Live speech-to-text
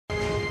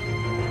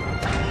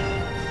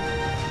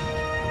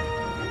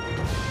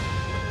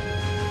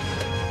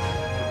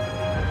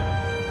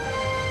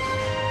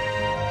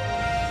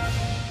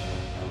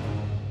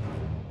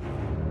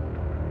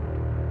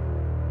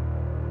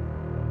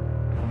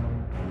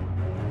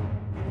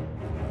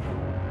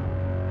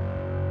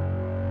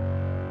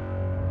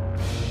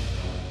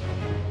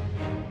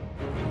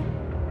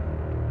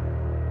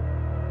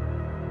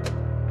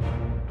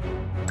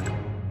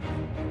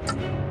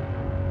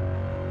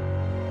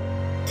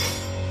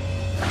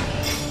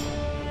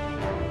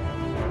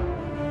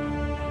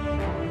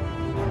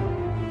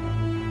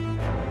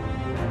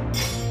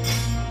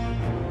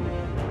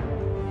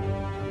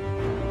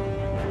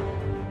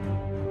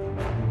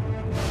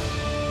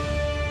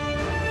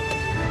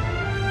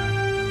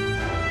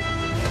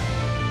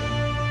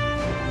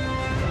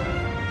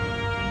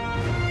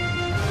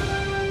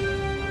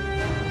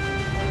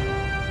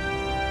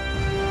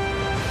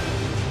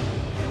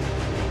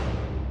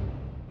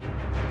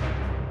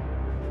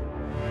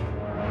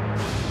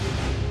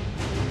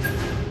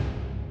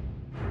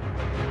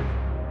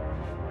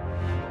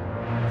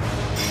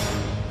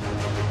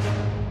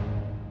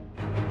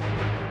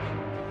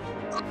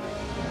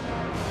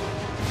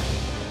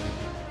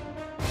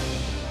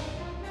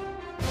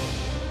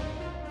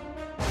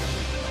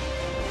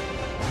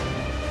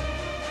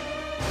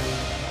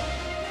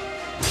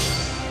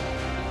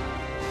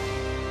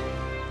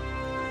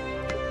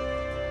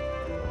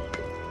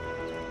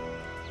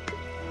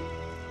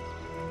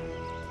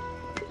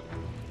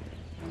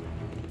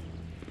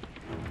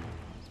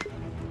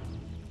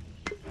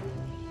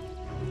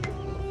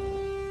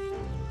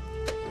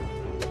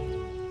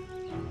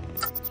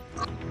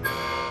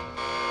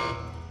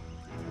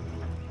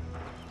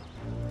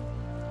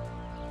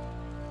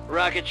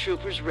Rocket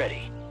troopers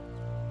ready.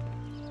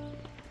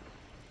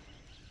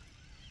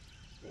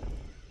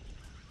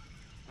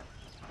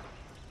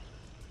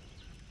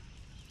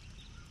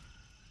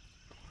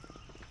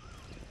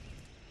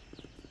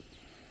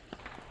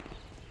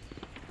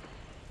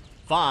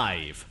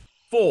 Five,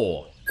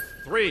 4,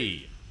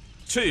 3,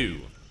 2,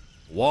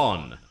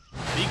 1.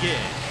 Begin.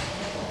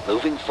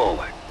 Moving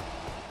forward.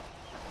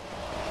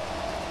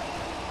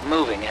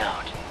 Moving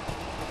out.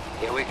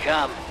 Here we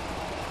come.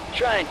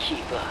 Try and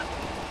keep up.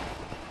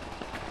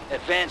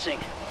 Advancing.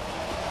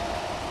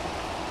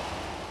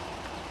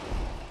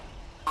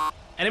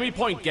 Enemy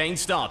point gain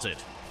started.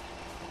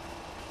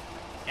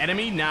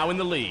 Enemy now in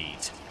the lead.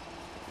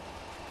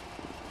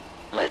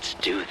 Let's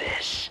do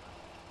this.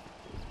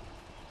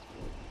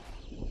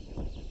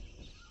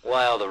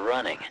 While they're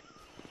running.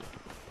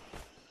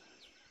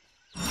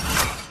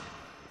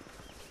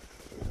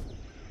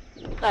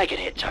 I can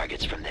hit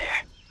targets from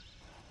there.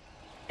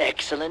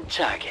 Excellent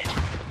target.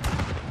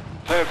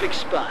 Perfect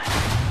spot.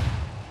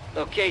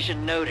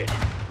 Location noted.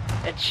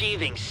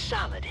 Achieving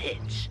solid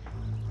hits.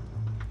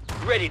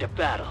 Ready to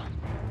battle.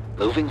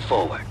 Moving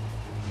forward.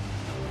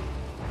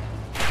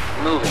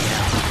 Moving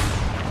out.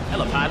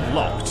 Helipad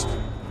locked.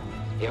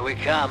 Here we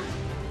come.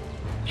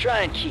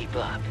 Try and keep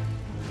up.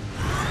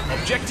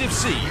 Objective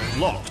C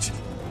locked.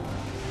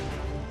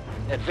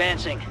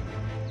 Advancing.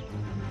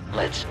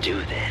 Let's do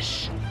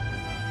this.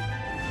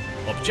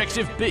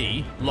 Objective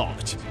B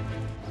locked.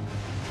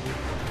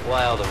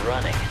 While they're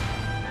running.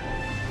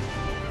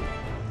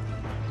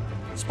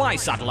 Spy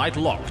satellite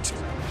locked.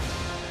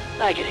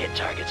 I can hit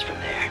targets from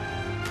there.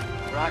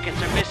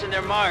 Rockets are missing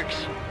their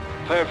marks.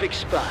 Perfect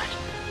spot.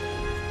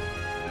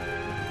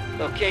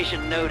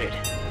 Location noted.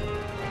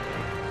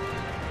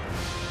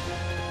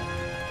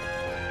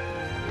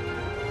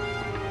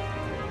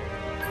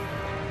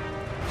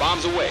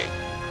 Bombs away.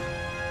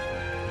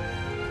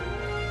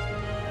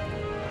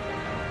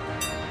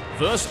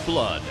 First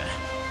blood.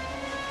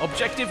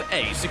 Objective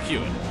A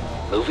secured.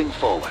 Moving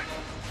forward.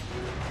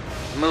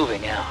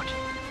 Moving out.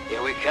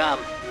 Here we come.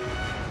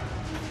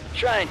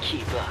 Try and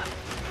keep up.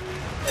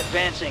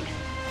 Advancing.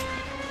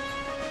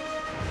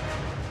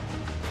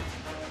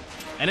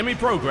 Enemy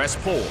progress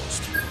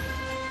paused.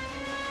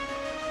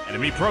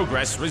 Enemy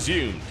progress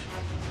resumed.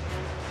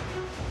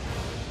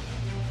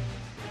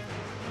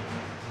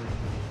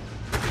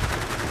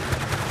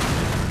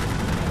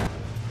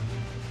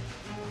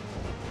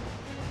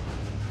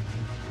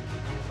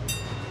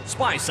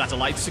 Spy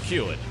satellite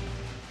secured.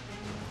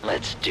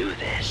 Let's do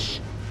this.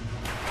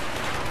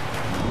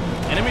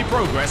 Enemy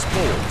progress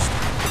paused.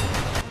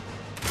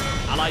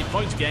 Allied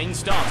point gain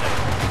started.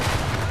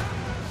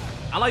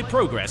 Allied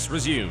progress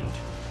resumed.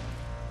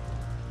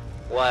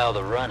 While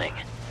they're running.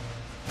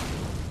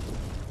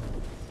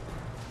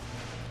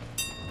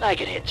 I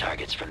can hit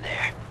targets from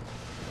there.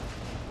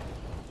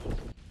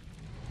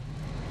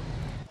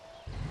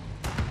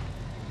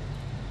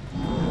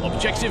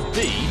 Objective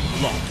B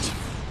locked.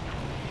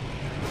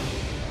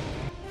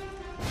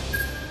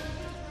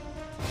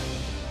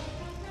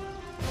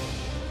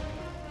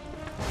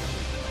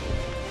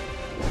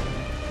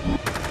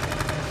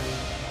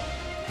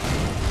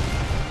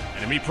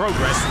 Enemy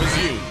progress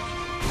resumed.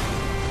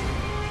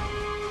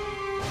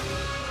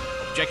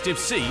 Objective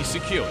C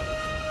secured.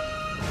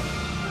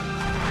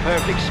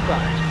 Perfect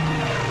spot.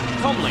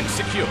 Comlink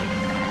secured.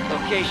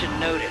 Location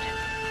noted.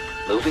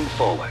 Moving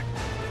forward.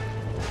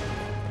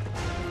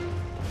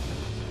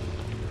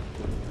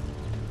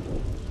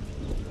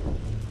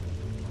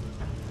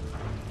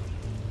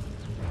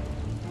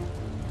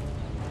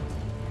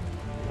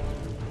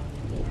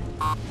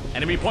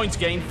 Enemy points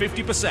gained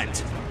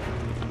 50%.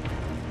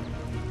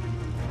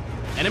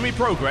 Enemy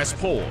progress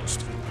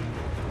paused.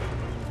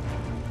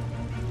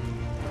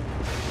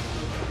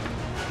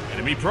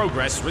 Enemy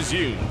progress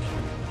resumed.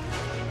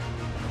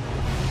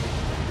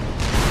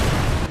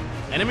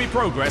 Enemy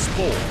progress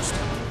paused.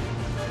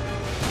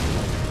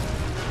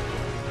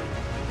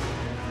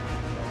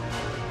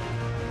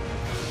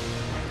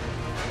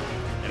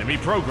 Enemy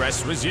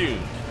progress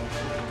resumed.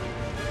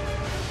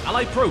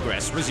 Allied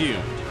progress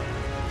resumed.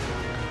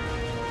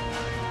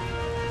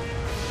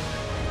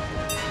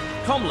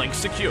 Comlink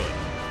secured.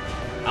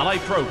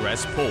 Allied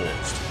progress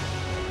paused.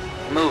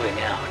 Moving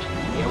out.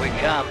 Here we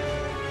come.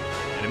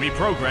 Enemy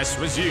progress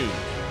resumed.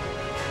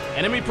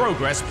 Enemy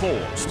progress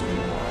paused.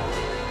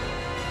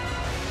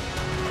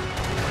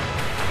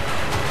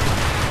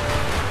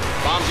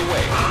 Bombs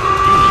away.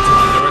 Unit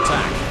under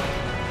attack.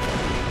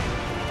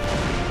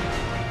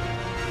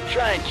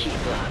 Try and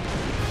keep up.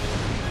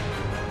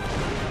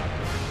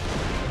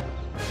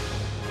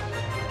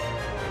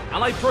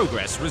 Allied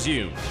progress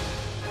resumed.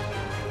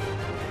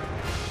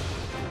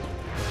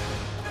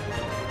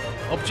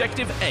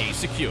 Objective A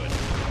secured.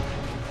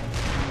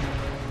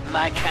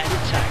 My kind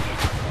of target.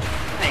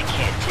 They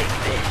can't take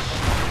this.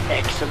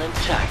 Excellent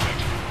target.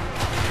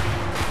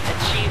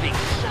 Achieving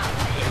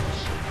solid hits.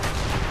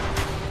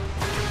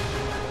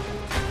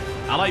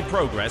 Allied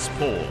progress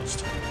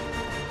paused.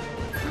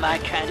 My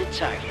kind of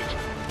target.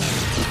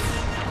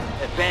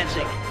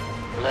 Advancing.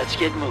 Let's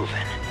get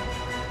moving.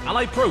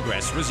 Allied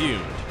progress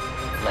resumed.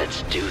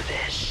 Let's do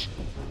this.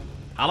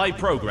 Allied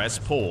progress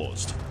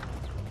paused.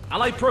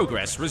 Allied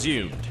progress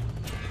resumed.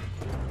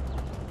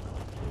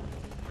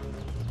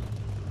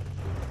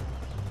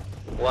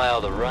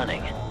 While the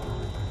running.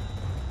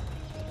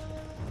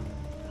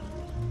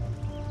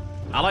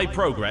 Allied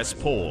progress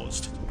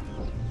paused.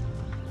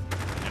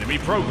 Enemy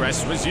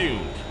progress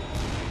resumed.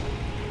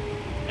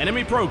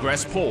 Enemy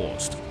progress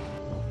paused.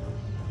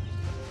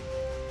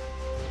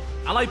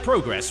 Allied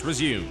progress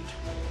resumed.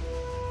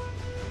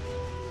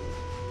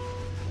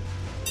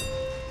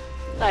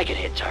 I can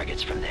hit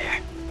targets from there.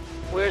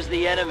 Where's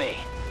the enemy?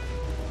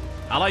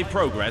 Allied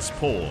progress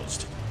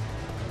paused.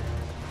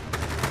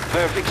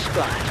 Perfect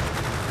spot.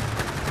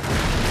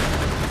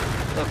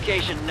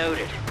 Location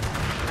noted.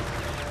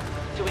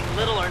 Doing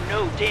little or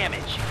no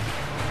damage.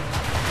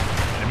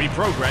 Enemy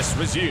progress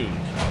resumed.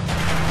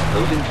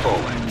 Moving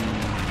forward.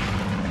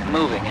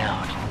 Moving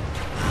out.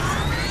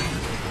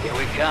 Here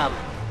we come.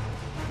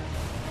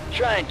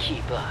 Try and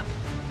keep up.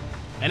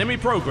 Enemy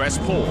progress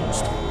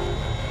paused.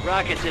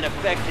 Rockets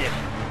ineffective.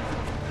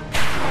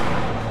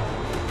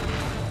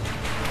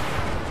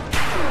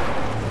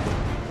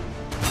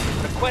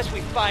 Request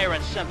we fire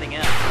on something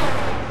else.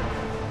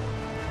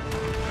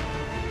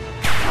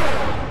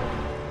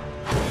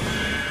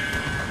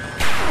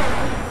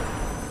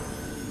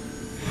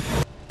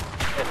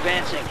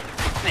 Advancing.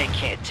 They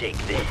can't take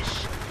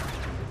this.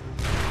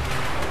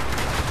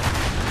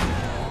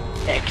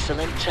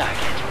 Excellent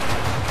target.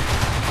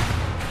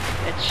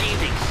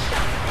 Achieving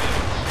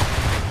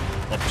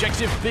something.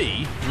 Objective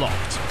B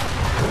locked.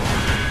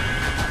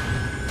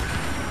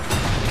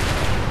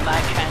 My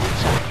kind of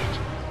target.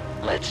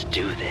 Let's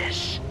do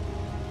this.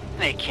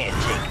 They can't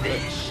take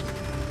this.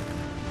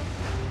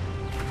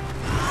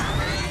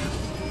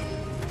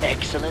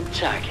 Excellent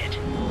target.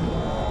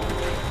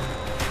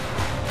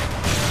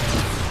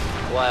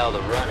 While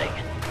the running.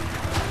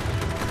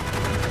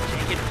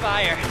 Taking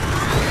fire.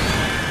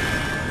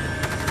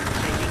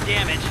 Taking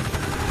damage.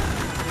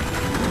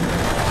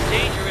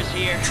 Dangerous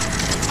here.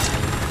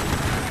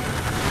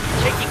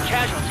 Taking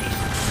casualties.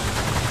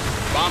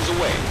 Bombs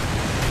away.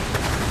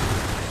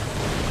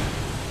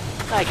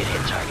 I can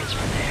hit targets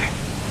from there.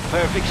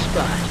 Perfect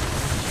spot.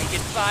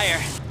 Taking fire.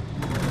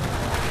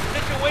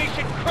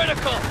 Situation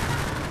critical.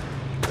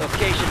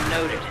 Location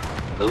noted.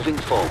 Moving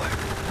forward.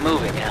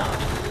 Moving out.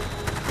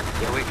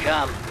 Here we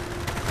come.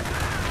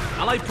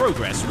 Allied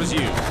progress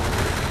resumed.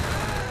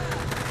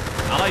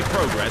 Allied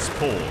progress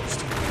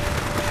paused.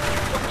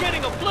 We're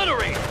getting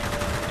obliterated.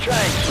 Try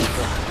and keep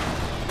up.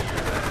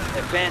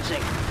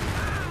 Advancing.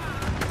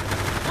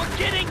 We're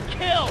getting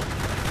killed.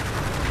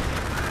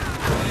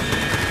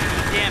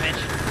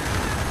 Damage.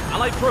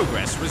 Allied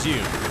progress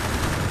resumed.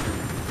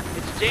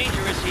 It's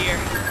dangerous here.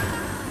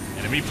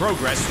 Enemy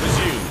progress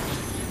resumed.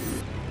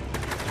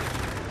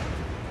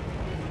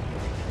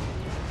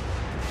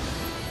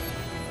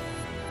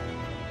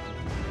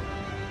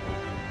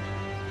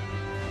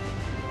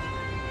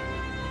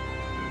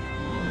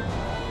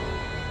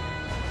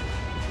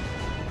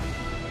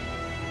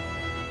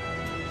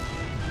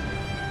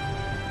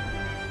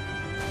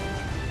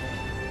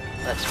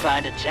 Let's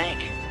find a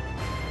tank.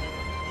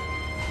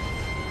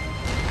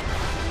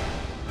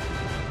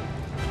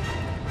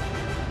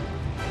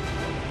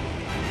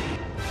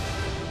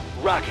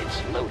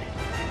 Rockets loaded.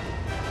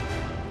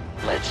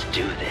 Let's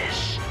do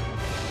this.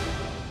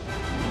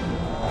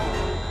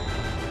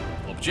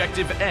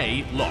 Objective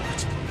A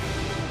locked.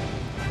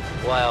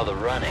 While the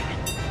running.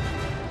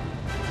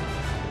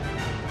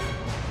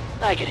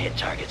 I can hit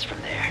targets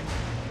from there.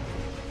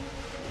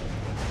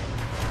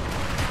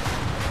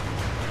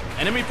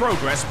 Enemy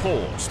progress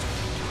paused.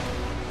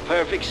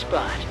 Perfect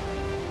spot.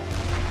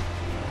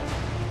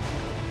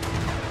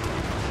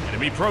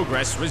 Enemy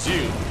progress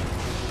resumed.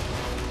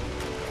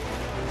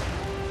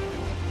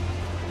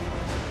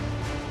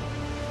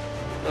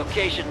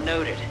 Location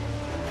noted.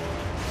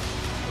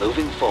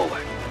 Moving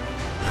forward.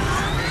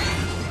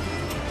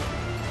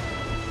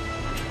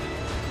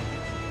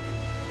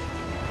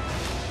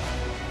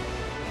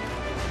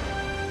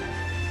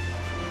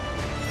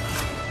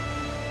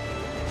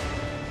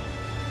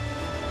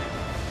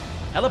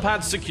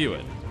 Helipad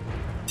secured.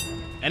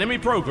 Enemy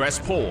progress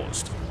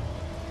paused.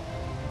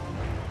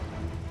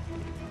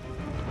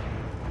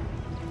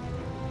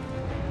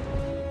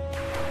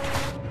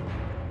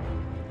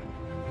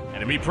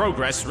 Enemy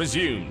progress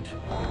resumed.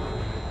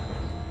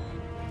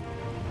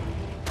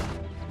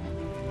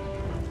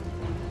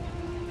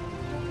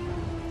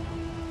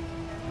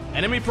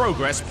 Enemy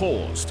progress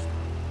paused.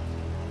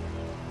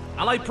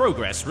 Allied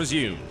progress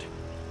resumed.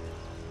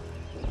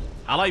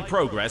 Allied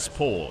progress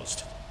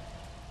paused.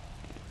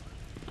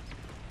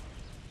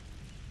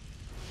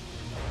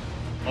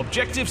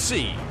 Objective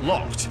C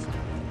locked.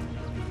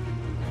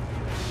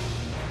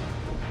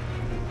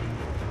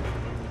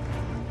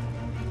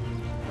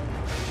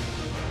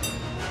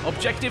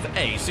 Objective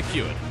A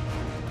secured.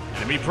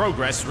 Enemy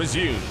progress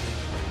resumed.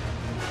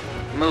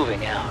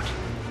 Moving out.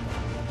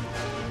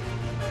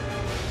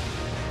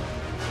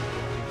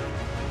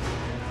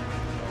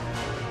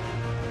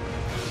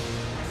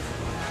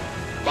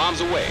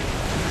 Bombs away.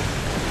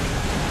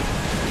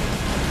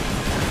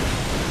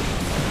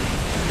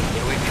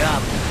 Here we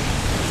come.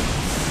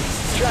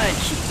 Try and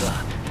keep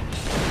up.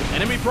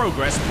 Enemy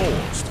progress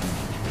paused.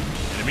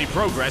 Enemy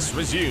progress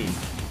resumed.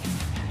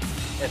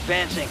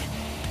 Advancing.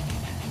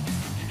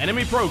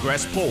 Enemy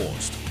progress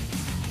paused.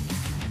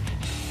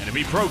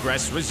 Enemy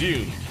progress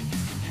resumed.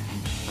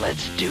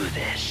 Let's do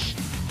this.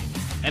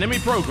 Enemy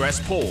progress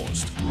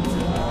paused.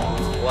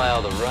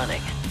 While they're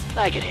running,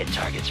 I can hit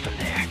targets from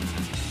there.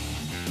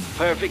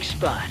 Perfect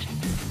spot.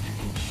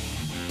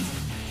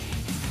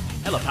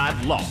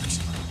 Helipad locked.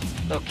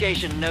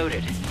 Location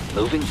noted.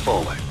 Moving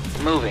forward.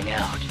 Moving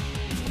out.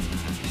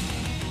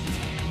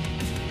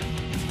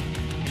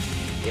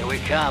 Here we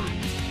come.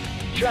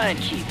 Try and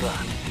keep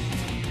up.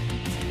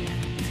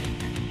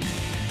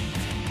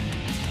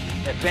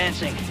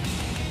 Advancing.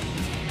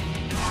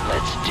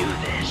 Let's do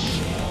this.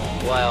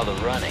 While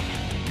they're running.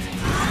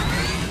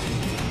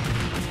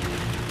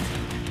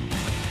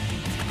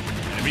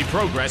 Enemy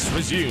progress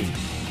resumed.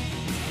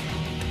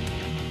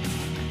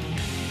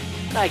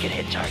 I can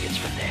hit targets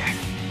from there.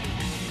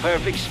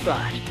 Perfect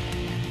spot.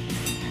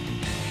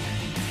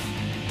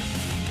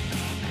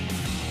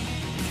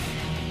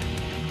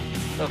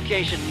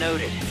 Location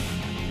noted.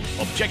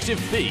 Objective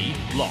B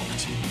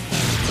locked.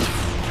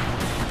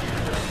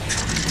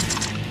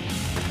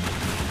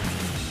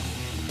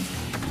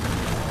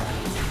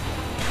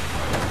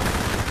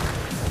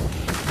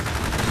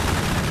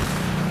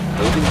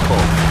 Moving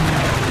forward.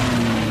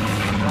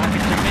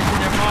 Rockets are missing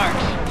their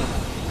marks.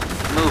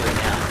 Moving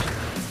out.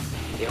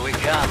 Here we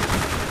come.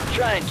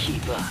 Try and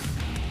keep up.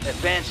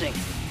 Advancing.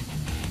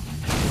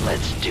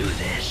 Let's do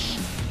this.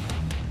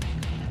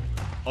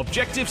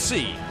 Objective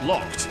C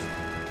locked.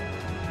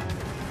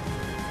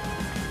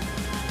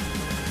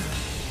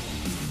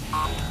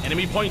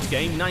 Enemy point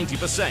gain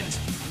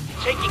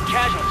 90%. Taking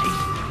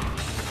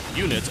casualties.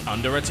 Unit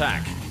under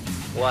attack.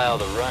 While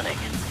they're running,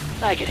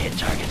 I can hit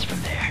targets from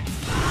there.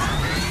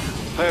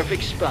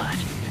 Perfect spot.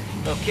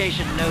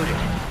 Location noted.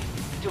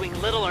 Doing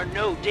little or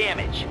no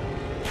damage.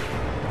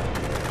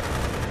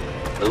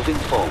 Moving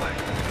forward.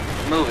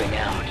 Moving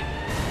out.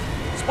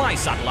 Spy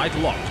satellite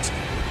locked.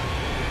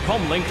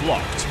 Comlink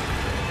locked.